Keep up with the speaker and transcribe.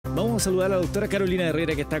queremos saludar a la doctora Carolina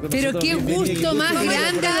Herrera, que está con Pero nosotros. qué gusto más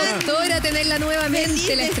grande, doctora, tenerla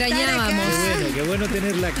nuevamente. La extrañábamos. Qué bueno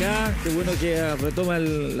tenerla acá. Qué bueno que retoma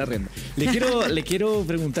la rienda. Le quiero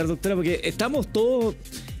preguntar, doctora, porque estamos todos...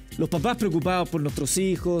 Los papás preocupados por nuestros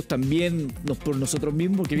hijos, también por nosotros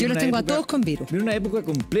mismos. Que yo los tengo a todos con virus. Viene una época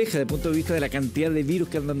compleja desde el punto de vista de la cantidad de virus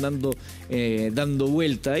que andan dando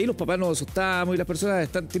vuelta. Ahí los papás nos asustamos y las personas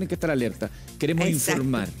tienen que estar alertas. Queremos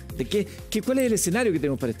informar. ¿De cuál es el escenario que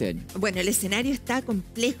tenemos para este año? Bueno, el escenario está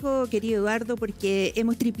complejo, querido Eduardo, porque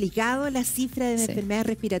hemos triplicado la cifra de enfermedades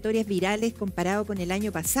respiratorias virales comparado con el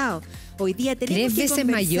año pasado. Hoy día tenemos 3 veces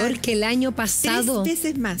mayor que el año pasado. 3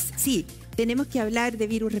 veces más, sí. Tenemos que hablar de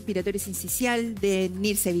virus respiratorio sincicial, de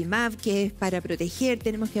nirsevimab, que es para proteger,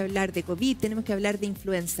 tenemos que hablar de COVID, tenemos que hablar de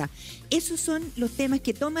influenza. Esos son los temas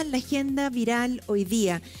que toman la agenda viral hoy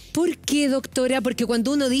día. ¿Por qué, doctora? Porque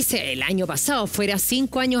cuando uno dice el año pasado, fuera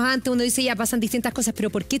 5 años antes, uno dice ya pasan distintas cosas, pero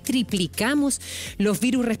 ¿por qué triplicamos los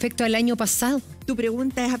virus respecto al año pasado? Tu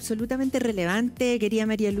pregunta es absolutamente relevante, querida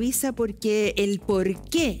María Luisa, porque el por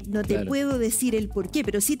qué, no te puedo decir el por qué,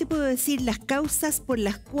 pero sí te puedo decir las causas por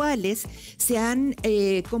las cuales se han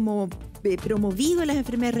promovido las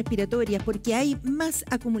enfermedades respiratorias, porque hay más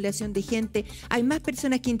acumulación de gente, hay más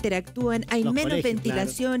personas que interactúan, hay menos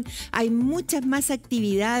ventilación, hay muchas más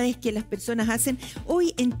actividades que las personas hacen.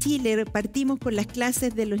 Hoy en Chile partimos con las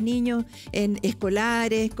clases de los niños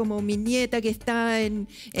escolares, como mi nieta que está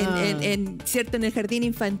 ¿cierto? En el jardín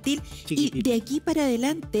infantil, y de aquí para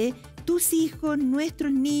adelante tus hijos,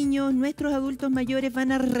 nuestros niños, nuestros adultos mayores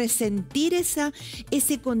van a resentir ese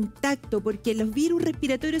contacto, porque los virus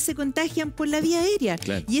respiratorios se contagian por la vía aérea.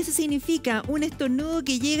 Claro. Y eso significa un estornudo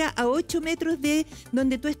que llega a 8 metros de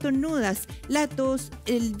donde tú estornudas. La tos,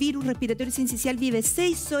 el virus respiratorio sincicial vive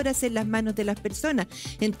 6 horas en las manos de las personas.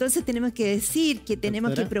 Entonces tenemos que decir que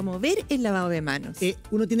tenemos que promover el lavado de manos.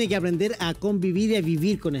 Uno tiene que aprender a convivir y a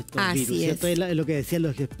vivir con estos virus. ¿Cierto? Es lo que decían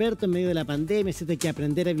los expertos en medio de la pandemia, ¿cierto? Hay que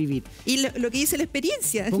aprender a vivir. Y lo que dice la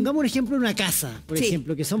experiencia. Pongamos un ejemplo en una casa, por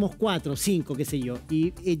ejemplo, que somos 4, 5, qué sé yo,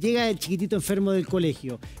 y llega el chiquitito enfermo del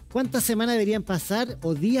colegio. ¿Cuántas semanas deberían pasar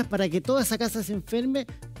o días para que toda esa casa se enferme?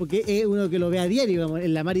 Porque es uno que lo ve a diario. Vamos,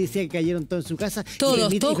 la Mari decía que cayeron todos en su casa.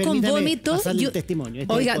 Todos con vómito. Testimonio.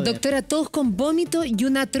 Oiga, doctora, todos con vómito y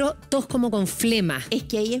una tos como con flema. Es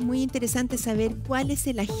que ahí es muy interesante saber cuál es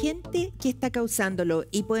el agente que está causándolo,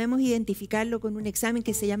 y podemos identificarlo con un examen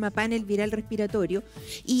que se llama panel viral respiratorio,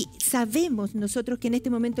 y sabemos nosotros que en este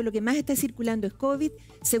momento lo que más está circulando es COVID,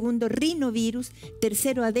 segundo rinovirus,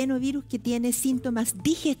 tercero adenovirus, que tiene síntomas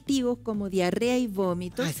digestivos como diarrea y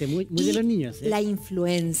vómitos. Muy de los niños. La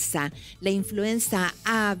influenza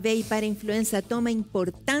A, B y parainfluenza toma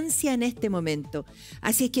importancia en este momento.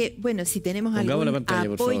 Así es que, bueno, si tenemos algún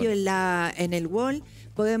apoyo en el wall,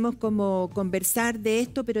 podemos como conversar de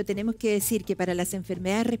esto, pero tenemos que decir que para las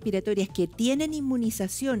enfermedades respiratorias que tienen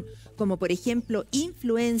inmunización, como por ejemplo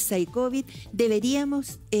influenza y COVID,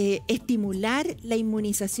 deberíamos estimular la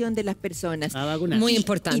inmunización de las personas. Muy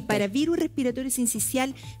importante. Y para virus respiratorio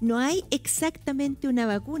sincicial no hay exactamente una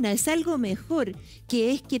vacuna, es algo mejor,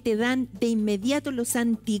 que es que te dan de inmediato los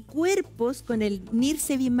anticuerpos con el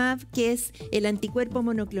nirsevimab, que es el anticuerpo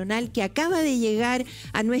monoclonal que acaba de llegar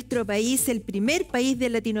a nuestro país, el primer país de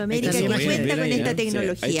Latinoamérica que cuenta con esta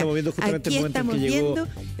tecnología. Ahí estamos viendo justamente el momento en que llegó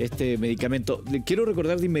este medicamento. Le quiero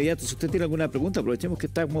recordar de inmediato, si usted tiene alguna pregunta, aprovechemos que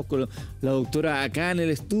estamos con la doctora acá en el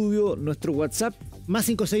estudio, nuestro WhatsApp. Más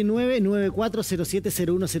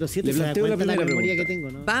 569-9407-0107. Le planteo la primera pregunta. Que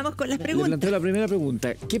tengo, ¿no? Vamos con las preguntas. Le planteo la primera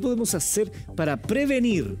pregunta. ¿Qué podemos hacer para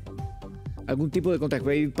prevenir algún tipo de contagio?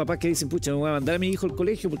 Hay papás que dicen, pucha, me voy a mandar a mi hijo al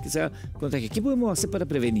colegio porque se va a contagiar. ¿Qué podemos hacer para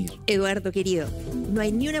prevenir? Eduardo, querido, no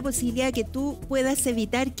hay ni una posibilidad que tú puedas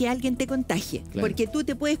evitar que alguien te contagie. Claro. Porque tú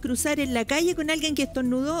te puedes cruzar en la calle con alguien que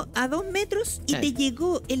estornudó a 2 metros y te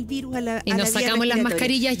llegó el virus a la Y nos sacamos las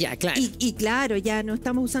mascarillas ya, claro. Y claro, ya no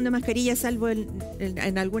estamos usando mascarillas salvo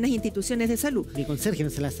en algunas instituciones de salud. Ni con Sergio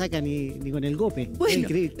no se la saca ni con el golpe. Bueno,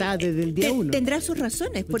 está desde el día 1. Tendrá sus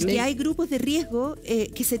razones, porque hay grupos de riesgo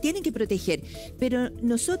que se tienen que proteger. Pero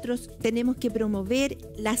nosotros tenemos que promover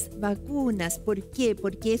las vacunas. ¿Por qué?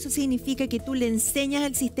 Porque eso significa que tú le enseñas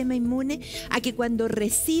al sistema inmune a que cuando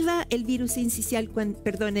reciba el virus sincicial,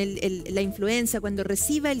 la influenza, cuando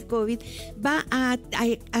reciba el COVID, va a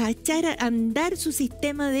echar a andar su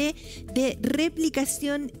sistema de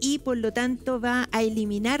replicación, y por lo tanto va a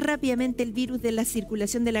eliminar rápidamente el virus de la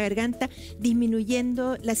circulación de la garganta,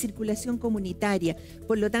 disminuyendo la circulación comunitaria.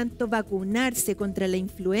 Por lo tanto, vacunarse contra la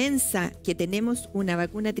influenza, que que tenemos una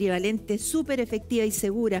vacuna trivalente súper efectiva y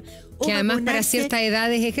segura. Que además para ciertas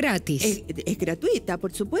edades es gratis. Es gratuita,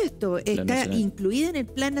 por supuesto. Está incluida en el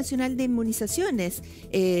Plan Nacional de Inmunizaciones.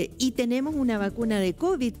 Y tenemos una vacuna de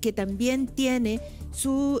COVID que también tiene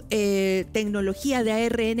su tecnología de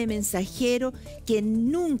ARN mensajero, que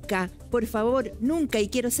nunca, por favor, nunca, y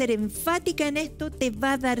quiero ser enfática en esto, te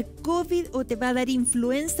va a dar COVID o te va a dar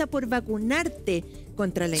influenza por vacunarte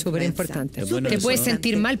contra la influenza. Súper importante. Bueno, te puedes ¿no?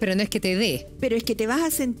 sentir mal, pero no es que te dé. Pero es que te vas a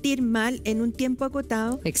sentir mal en un tiempo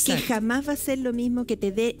acotado. Exacto. Que jamás va a ser lo mismo que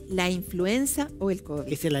te dé la influenza o el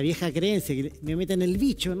COVID. Esa es la vieja creencia, que me meten el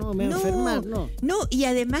bicho, ¿no? Me voy a enfermar, ¿no? No, y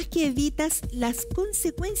además que evitas las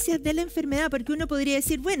consecuencias de la enfermedad, porque uno podría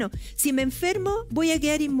decir, bueno, si me enfermo voy a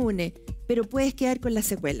quedar inmune, pero puedes quedar con las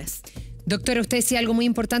secuelas. Doctora, usted decía algo muy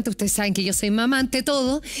importante. Ustedes saben que yo soy mamá ante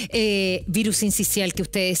todo. Virus sincicial que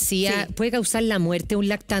usted decía, Sí. puede causar la muerte a un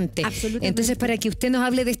lactante. Absolutamente. Entonces, para que usted nos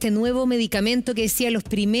hable de este nuevo medicamento que decía los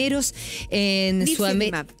primeros en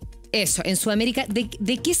Sudamérica. Eso, en Sudamérica,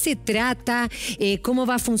 ¿de qué se trata? ¿Cómo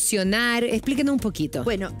va a funcionar? Explíquenos un poquito.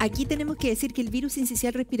 Bueno, aquí tenemos que decir que el virus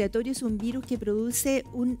sincicial respiratorio es un virus que produce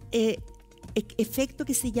un efecto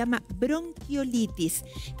que se llama bronquiolitis,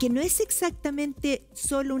 que no es exactamente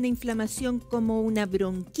solo una inflamación como una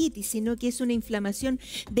bronquitis, sino que es una inflamación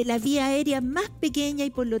de la vía aérea más pequeña, y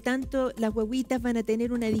por lo tanto las guaguitas van a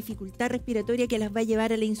tener una dificultad respiratoria que las va a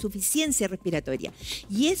llevar a la insuficiencia respiratoria.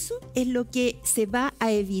 Y eso es lo que se va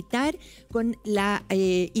a evitar con la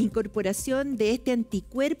incorporación de este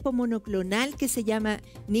anticuerpo monoclonal que se llama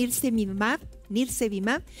nirsevimab,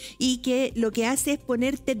 y que lo que hace es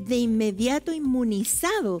ponerte de inmediato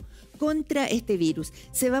inmunizado contra este virus.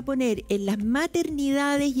 Se va a poner en las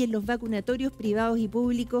maternidades y en los vacunatorios privados y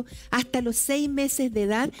públicos hasta los 6 meses de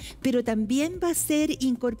edad, pero también va a ser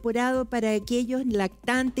incorporado para aquellos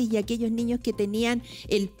lactantes y aquellos niños que tenían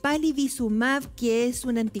el palivizumab, que es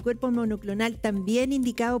un anticuerpo monoclonal también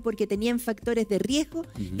indicado porque tenían factores de riesgo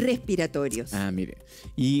respiratorios. Ah, mire.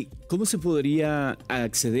 ¿Y cómo se podría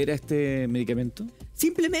acceder a este medicamento?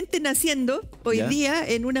 Simplemente naciendo hoy día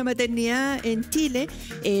en una maternidad en Chile,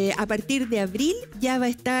 a partir de abril ya va a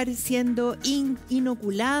estar siendo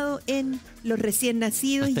inoculado en los recién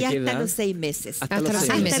nacidos y hasta los 6 meses. Hasta los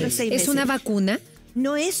 6 meses. ¿Es una vacuna?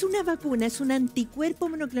 No es una vacuna, es un anticuerpo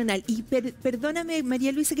monoclonal. Y perdóname,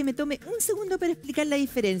 María Luisa, que me tome un segundo para explicar la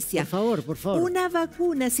diferencia. Por favor, por favor. Una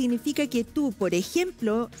vacuna significa que tú, por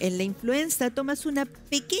ejemplo, en la influenza, tomas una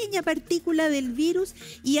pequeña partícula del virus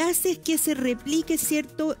y haces que se replique,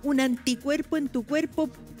 ¿cierto?, un anticuerpo en tu cuerpo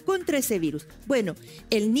contra ese virus. Bueno,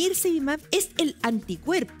 el nirsevimab es el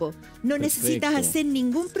anticuerpo. No necesitas hacer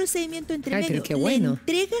ningún procedimiento entre medio. Pero qué bueno.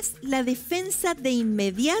 Le entregas la defensa de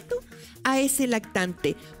inmediato a ese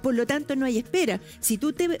lactante. Por lo tanto, no hay espera. Si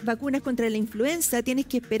tú te vacunas contra la influenza, tienes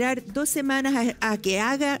que esperar 2 semanas a que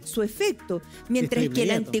haga su efecto, mientras que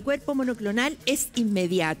el anticuerpo monoclonal es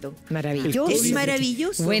inmediato. Maravilloso. Es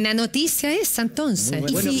maravilloso. Buena noticia esa, entonces.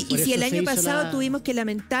 Y si el año pasado tuvimos que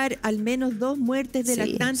lamentar al menos 2 muertes de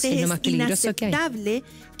lactantes, es inaceptable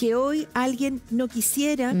que hoy alguien no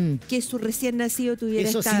quisiera que su recién nacido tuviera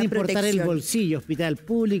eso esta sin importar protección. el bolsillo, hospital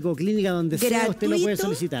público, clínica, donde sea, usted lo puede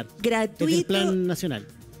solicitar. Gratuito. Desde el Plan Nacional.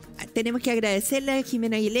 Tenemos que agradecerle a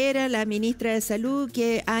Jimena Aguilera, la ministra de Salud,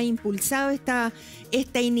 que ha impulsado esta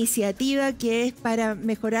iniciativa que es para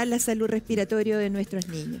mejorar la salud respiratoria de nuestros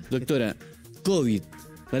niños. Doctora, COVID.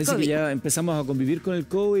 Parece que ya empezamos a convivir con el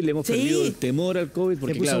COVID, le hemos perdido el temor al COVID,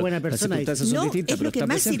 porque puso claro, buena persona, las circunstancias son distintas, es pero lo que está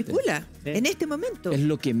más presente. circula en este momento. Es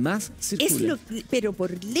lo que más circula. Pero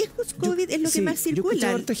por lejos COVID es lo que más Yo escuché a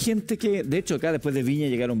circula. harta gente que, de hecho, acá después de Viña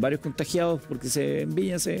llegaron varios contagiados porque en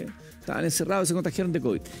Viña estaban encerrados y se contagiaron de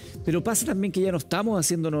COVID. Pero pasa también que ya no estamos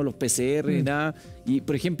haciéndonos los PCR ni nada. Y,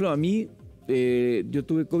 por ejemplo, a mí, yo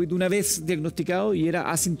tuve COVID una vez diagnosticado y era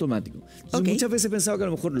asintomático. Entonces, muchas veces he pensado que a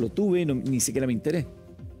lo mejor lo tuve y ni siquiera me enteré.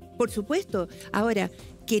 Por supuesto. Ahora,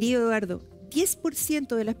 querido Eduardo,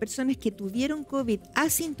 10% de las personas que tuvieron COVID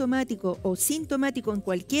asintomático o sintomático en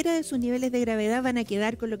cualquiera de sus niveles de gravedad van a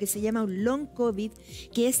quedar con lo que se llama un long COVID,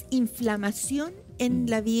 que es inflamación en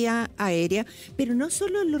la vía aérea, pero no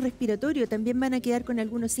solo en lo respiratorio, también van a quedar con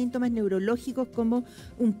algunos síntomas neurológicos como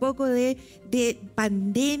un poco de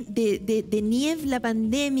niebla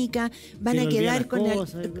pandémica, van a quedar con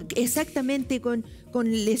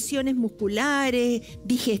lesiones musculares,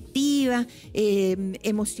 digestivas,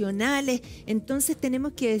 emocionales. Entonces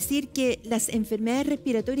tenemos que decir que las enfermedades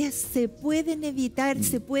respiratorias se pueden evitar,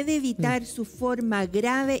 se puede evitar su forma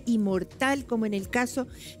grave y mortal, como en el caso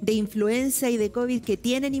de influenza y de COVID, COVID, que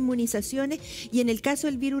tienen inmunizaciones, y en el caso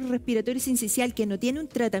del virus respiratorio sincicial, que no tiene un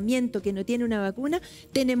tratamiento, que no tiene una vacuna,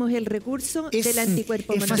 tenemos el recurso del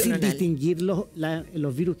anticuerpo monoclonal. ¿Es fácil distinguir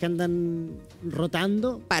los virus que andan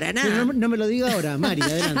rotando? Para nada. Pero no me lo diga ahora, Mari,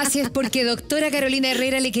 adelante. Así es, porque doctora Carolina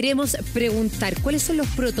Herrera, le queremos preguntar, ¿cuáles son los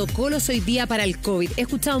protocolos hoy día para el COVID? He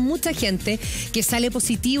escuchado mucha gente que sale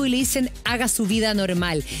positivo y le dicen, haga su vida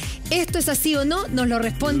normal. ¿Esto es así o no? Nos lo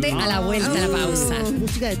responde a la vuelta a la pausa.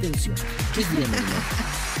 Música de tensión. ¿Qué tiene?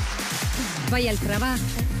 Vaya al trabajo.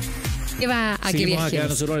 ¿Qué va a qué viaje? Acá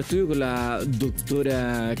nosotros en el estudio con la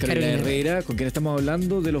doctora Carolina Herrera, con quien estamos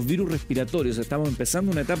hablando de los virus respiratorios. Estamos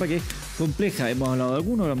empezando una etapa que es compleja. Hemos hablado de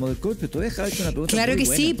algunos, hablamos del COVID, pero tú deja una pregunta. Claro que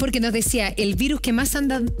buena. sí, porque nos decía, el virus que más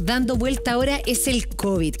anda dando vuelta ahora es el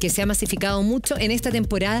COVID, que se ha masificado mucho en esta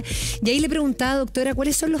temporada. Y ahí le preguntaba, doctora,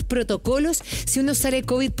 ¿cuáles son los protocolos si uno sale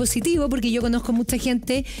COVID positivo? Porque yo conozco mucha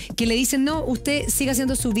gente que le dicen, no, usted siga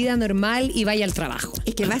haciendo su vida normal y vaya al trabajo.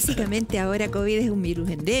 Es que básicamente ahora COVID es un virus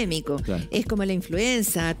endémico. Claro. Es como la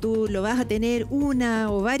influenza, tú lo vas a tener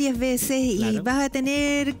una o varias veces y vas a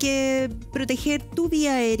tener que proteger tu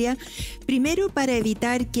vía aérea, primero para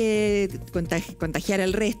evitar que contagiar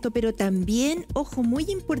al resto, pero también, ojo, muy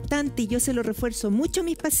importante, y yo se lo refuerzo mucho a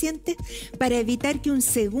mis pacientes, para evitar que un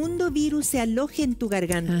segundo virus se aloje en tu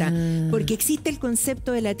garganta, porque existe el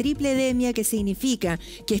concepto de la triple edemia, que significa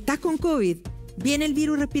que estás con COVID, viene el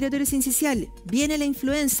virus respiratorio sincicial, viene la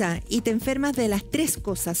influenza y te enfermas de las tres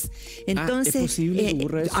cosas. Entonces, ¿es posible que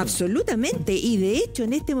ocurra eso? Absolutamente. Y de hecho,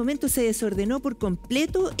 en este momento se desordenó por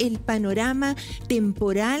completo el panorama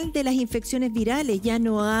temporal de las infecciones virales. Ya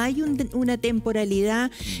no hay una temporalidad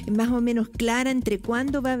más o menos clara entre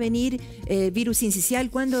cuándo va a venir virus sincicial,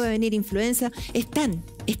 cuándo va a venir influenza. Están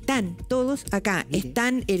todos acá.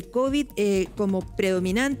 Están el COVID como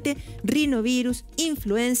predominante, rinovirus,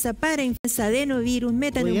 influenza, parainfluenza, adenovirus,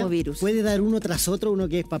 metaneumovirus. Puede dar uno tras otro, uno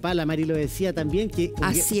que es papá, la Mari lo decía también, que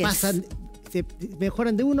pasan, se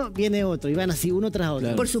mejoran de uno, viene otro, y van así uno tras otro.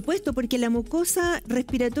 Claro. Por supuesto, porque la mucosa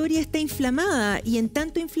respiratoria está inflamada, y en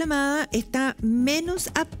tanto inflamada está menos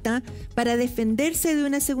apta para defenderse de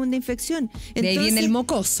una segunda infección. Entonces, de ahí viene el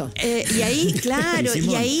mocoso. Y ahí, claro,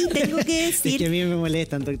 y ahí tengo que decir... Es que a mí me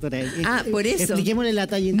molestan, doctora. Por eso. Expliquémosle la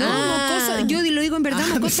talla. No, mocoso, yo lo digo en verdad,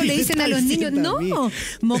 mocoso le dicen a los niños. No,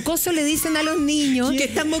 mocoso le dicen a los niños. Que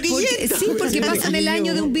están moquilletos. Sí, porque pasan el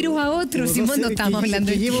año de un virus a otro. Simón, no estamos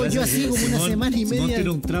hablando de llevo yo así como una semana y media. Tiene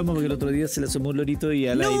un trauma porque el otro día se le asomó un lorito y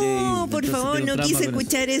al aire. No, por favor, no quise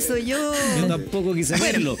escuchar eso. Yo tampoco quise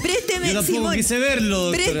verlo. Présteme, yo tampoco Simón, quise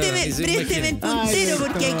verlo, doctora. Présteme el puntero,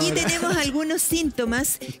 porque aquí tenemos algunos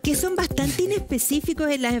síntomas que son bastante inespecíficos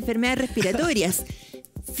en las enfermedades respiratorias.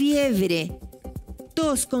 Fiebre,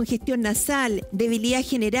 tos, congestión nasal, debilidad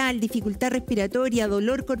general, dificultad respiratoria,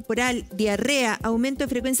 dolor corporal, diarrea, aumento de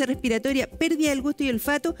frecuencia respiratoria, pérdida del gusto y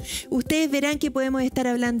olfato. Ustedes verán que podemos estar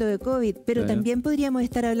hablando de COVID, pero también podríamos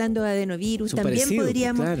estar hablando de adenovirus, también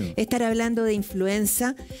podríamos estar hablando de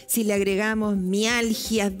influenza, si le agregamos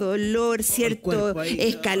mialgias, dolor, cierto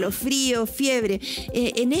escalofrío, fiebre.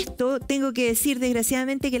 En esto tengo que decir,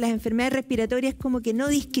 desgraciadamente, que las enfermedades respiratorias como que no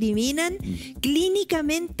discriminan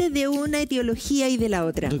clínicamente de una etiología y de la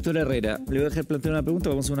otra. Doctora Herrera, le voy a dejar plantear una pregunta,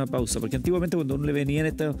 vamos a hacer una pausa, porque antiguamente cuando uno le venían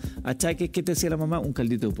estos achaques, ¿qué te decía la mamá? Un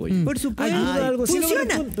caldito de pollo. Por supuesto. Algo así.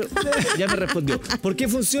 Funciona. Ya me respondió. ¿Por qué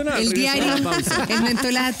funciona? El diario, el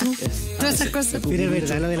mentolato, todas esas cosas. Pero es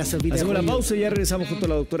verdad, lo de la sopita. Hacemos la pausa y ya regresamos junto a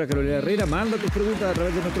la doctora Carolina Herrera. Manda tus preguntas a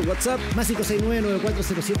través de nuestro WhatsApp. Más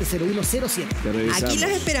 569-9407-0107. Aquí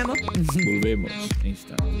los esperamos. Volvemos. Ahí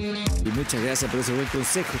está. Y muchas gracias por ese buen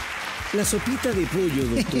consejo. La sopita de pollo,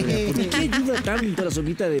 doctora. ¿Por qué ayuda tanto la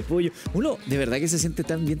sopita de pollo? Uno de verdad que se siente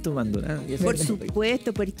tan bien tomando. Por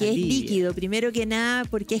supuesto, porque es líquido. Primero que nada,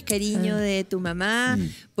 porque es cariño de tu mamá,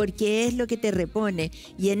 porque es lo que te repone.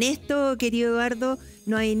 Y en esto, querido Eduardo,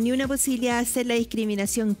 no hay ni una posibilidad de hacer la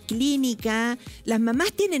discriminación clínica. Las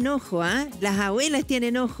mamás tienen ojo, las abuelas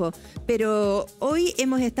tienen ojo, pero hoy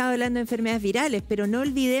hemos estado hablando de enfermedades virales, pero no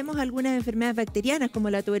olvidemos algunas enfermedades bacterianas como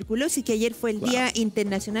la tuberculosis, que ayer fue el Día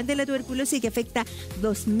Internacional de la Tuberculosis, que afecta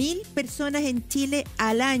 2.000 personas en Chile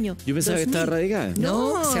al año. Yo pensaba que estaba erradicada.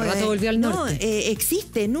 No, hace rato volvió al norte. No,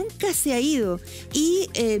 existe, nunca se ha ido. Y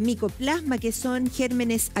micoplasma, que son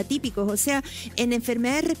gérmenes atípicos, o sea, en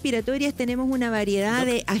enfermedades respiratorias tenemos una variedad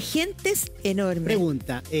de agentes enormes.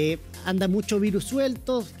 Pregunta, anda mucho virus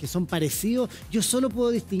sueltos, que son parecidos. Yo solo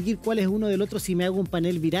puedo distinguir cuál es uno del otro si me hago un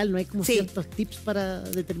panel viral. ¿No hay como ciertos tips para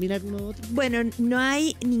determinar uno u otro? Bueno, no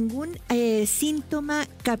hay ningún síntoma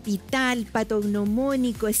capital,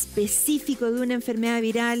 patognomónico, específico de una enfermedad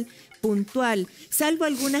viral puntual, salvo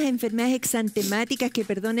algunas enfermedades exantemáticas que,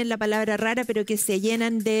 perdonen la palabra rara, pero que se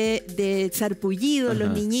llenan de sarpullido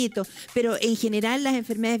los niñitos. Pero en general las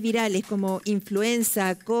enfermedades virales como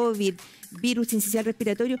influenza, COVID, virus sincicial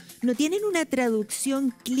respiratorio, no tienen una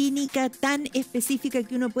traducción clínica tan específica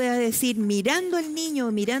que uno pueda decir, mirando al niño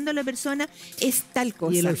o mirando a la persona, es tal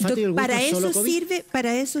cosa. ¿Y el olfato y el gusto para, solo eso COVID?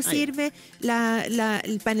 para eso sirve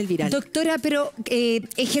el panel viral. Doctora, pero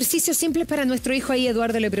ejercicios simples para nuestro hijo ahí,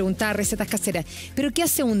 Eduardo le preguntaba, recetas caseras. ¿Pero qué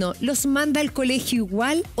hace uno? ¿Los manda al colegio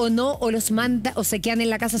igual o no? ¿O los manda o se quedan en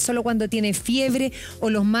la casa solo cuando tienen fiebre? ¿O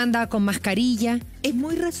los manda con mascarilla? Es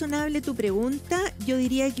muy razonable tu pregunta. Yo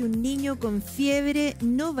diría que un niño con fiebre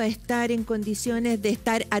no va a estar en condiciones de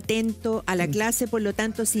estar atento a la clase, por lo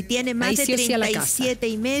tanto, si tiene más de 37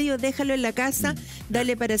 y medio, déjalo en la casa,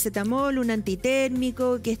 dale paracetamol, un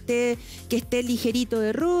antitérmico, que esté ligerito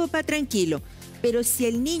de ropa, tranquilo. Pero si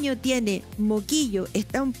el niño tiene moquillo,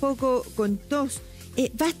 está un poco con tos,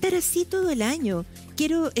 va a estar así todo el año.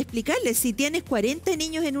 Quiero explicarles, si tienes 40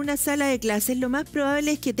 niños en una sala de clases, lo más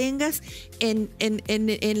probable es que tengas en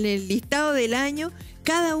el listado del año,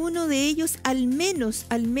 cada uno de ellos al menos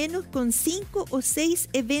con 5 o 6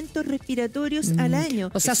 eventos respiratorios al año.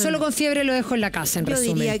 O sea, solo con fiebre lo dejo en la casa, en resumen.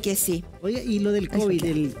 Yo diría que sí. Oye, y lo del COVID,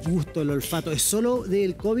 el gusto, el olfato, ¿es solo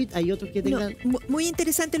del COVID? ¿Hay otros que tengan...? No, muy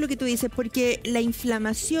interesante lo que tú dices, porque la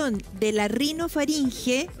inflamación de la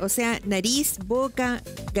rinofaringe, o sea, nariz, boca,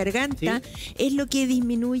 garganta, es lo que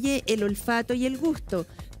disminuye el olfato y el gusto,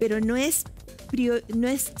 pero no es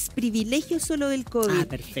privilegio solo del COVID.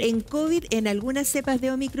 En COVID, en algunas cepas de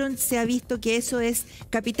Omicron se ha visto que eso es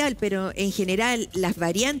capital, pero en general las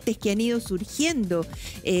variantes que han ido surgiendo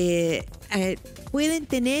pueden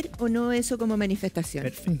tener o no eso como manifestación.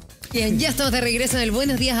 Perfecto. Bien, ya estamos de regreso en el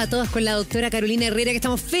Buenos Días a Todos con la doctora Carolina Herrera, que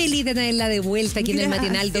estamos felices de tenerla de vuelta aquí en el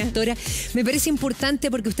Matinal, doctora. Me parece importante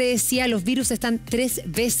porque usted decía, los virus están 3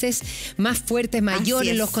 veces más fuertes,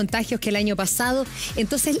 mayores los contagios que el año pasado.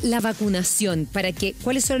 Entonces, la vacunación,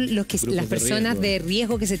 ¿cuáles son las personas de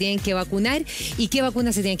riesgo que se tienen que vacunar y qué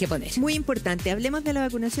vacunas se tienen que poner? Muy importante, hablemos de la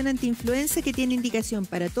vacunación antiinfluenza, que tiene indicación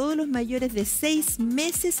para todos los mayores de 6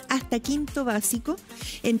 meses hasta quinto básico.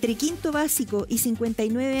 Entre quinto básico y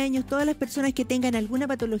 59 años, todas las personas que tengan alguna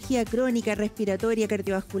patología crónica, respiratoria,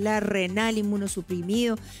 cardiovascular, renal,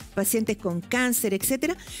 inmunosuprimido, pacientes con cáncer,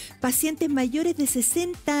 etcétera. Pacientes mayores de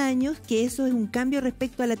 60 años, que eso es un cambio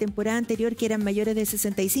respecto a la temporada anterior, que eran mayores de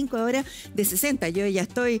 65, ahora de 60. Yo ya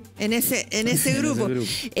estoy en ese grupo.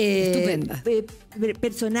 Estupenda.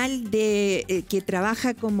 Personal que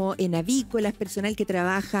trabaja como en avícolas, personal que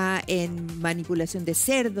trabaja en manipulación de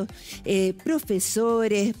cerdos,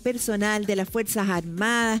 profesores, personal de las Fuerzas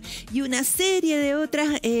Armadas y una serie de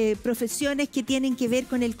otras profesiones que tienen que ver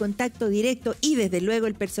con el contacto directo, y desde luego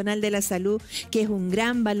el personal de la salud, que es un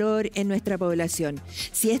gran valor en nuestra población.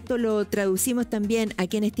 Si esto lo traducimos también a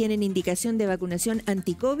quienes tienen indicación de vacunación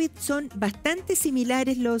anti-COVID, son bastante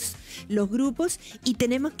similares los grupos, y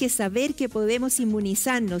tenemos que saber que podemos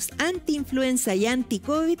inmunizarnos anti-influenza y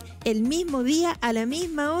anti-COVID el mismo día, a la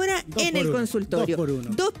misma hora, en el consultorio.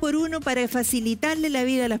 2 por 1 para facilitarle la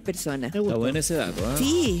vida a las personas. Está bueno ese dato, ¿eh?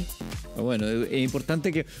 Sí. Bueno, es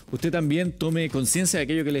importante que usted también tome conciencia de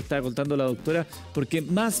aquello que le está contando la doctora, porque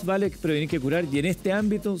más vale prevenir que curar, y en este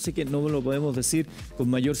ámbito sé que no lo podemos decir con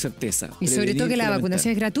mayor certeza. Y sobre todo que la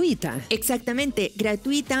vacunación es gratuita. Exactamente,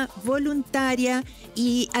 gratuita, voluntaria,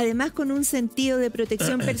 y además con un sentido de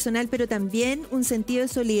protección personal, pero también un sentido de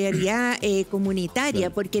solidaridad comunitaria,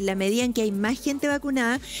 porque en la medida en que hay más gente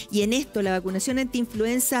vacunada, y en esto la vacunación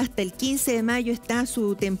antiinfluenza hasta el 15 de mayo está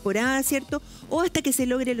su temporada, ¿cierto? O hasta que se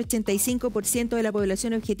logre el 85% de la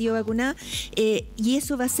población objetivo vacunada, y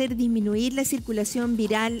eso va a hacer disminuir la circulación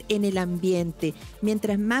viral en el ambiente.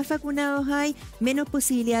 Mientras más vacunados hay, menos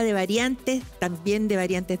posibilidad de variantes, también de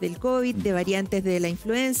variantes del COVID, de variantes de la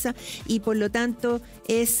influenza, y por lo tanto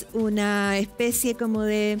es una especie como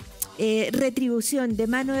de retribución, de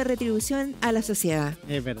mano de retribución a la sociedad.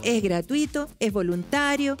 Es verdad. Es gratuito, es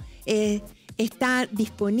voluntario, está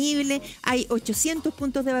disponible, hay 800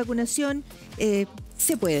 puntos de vacunación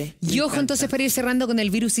Se puede. Y ojo, entonces, para ir cerrando con el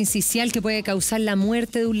virus sincicial que puede causar la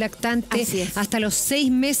muerte de un lactante. Así es. Hasta los 6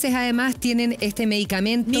 meses, además, tienen este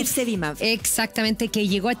medicamento. Nirsevimab. Exactamente, que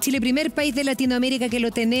llegó a Chile, primer país de Latinoamérica que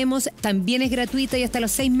lo tenemos. También es gratuito y hasta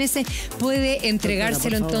los 6 meses puede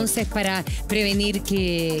entregárselo entonces para prevenir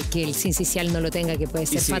que el sincicial no lo tenga, que puede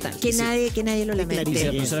ser fatal. Que nadie lo lamente. Si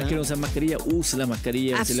las personas quieren usar mascarilla, use la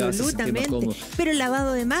mascarilla. Absolutamente. Pero el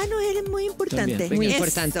lavado de manos es muy importante. También, muy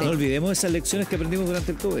importante. No olvidemos esas lecciones que aprendimos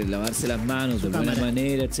durante el COVID, lavarse las manos de buena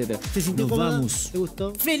manera, etcétera. Nos vamos. ¿Te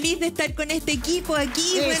gustó? Feliz de estar con este equipo aquí.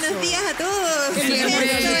 Eso. Buenos días a todos.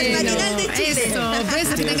 Siempre. El Matinal de Chile. Eso.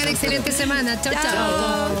 Besos, que tengan excelente semana. Chao,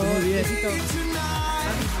 chao. Muy bien. Besito.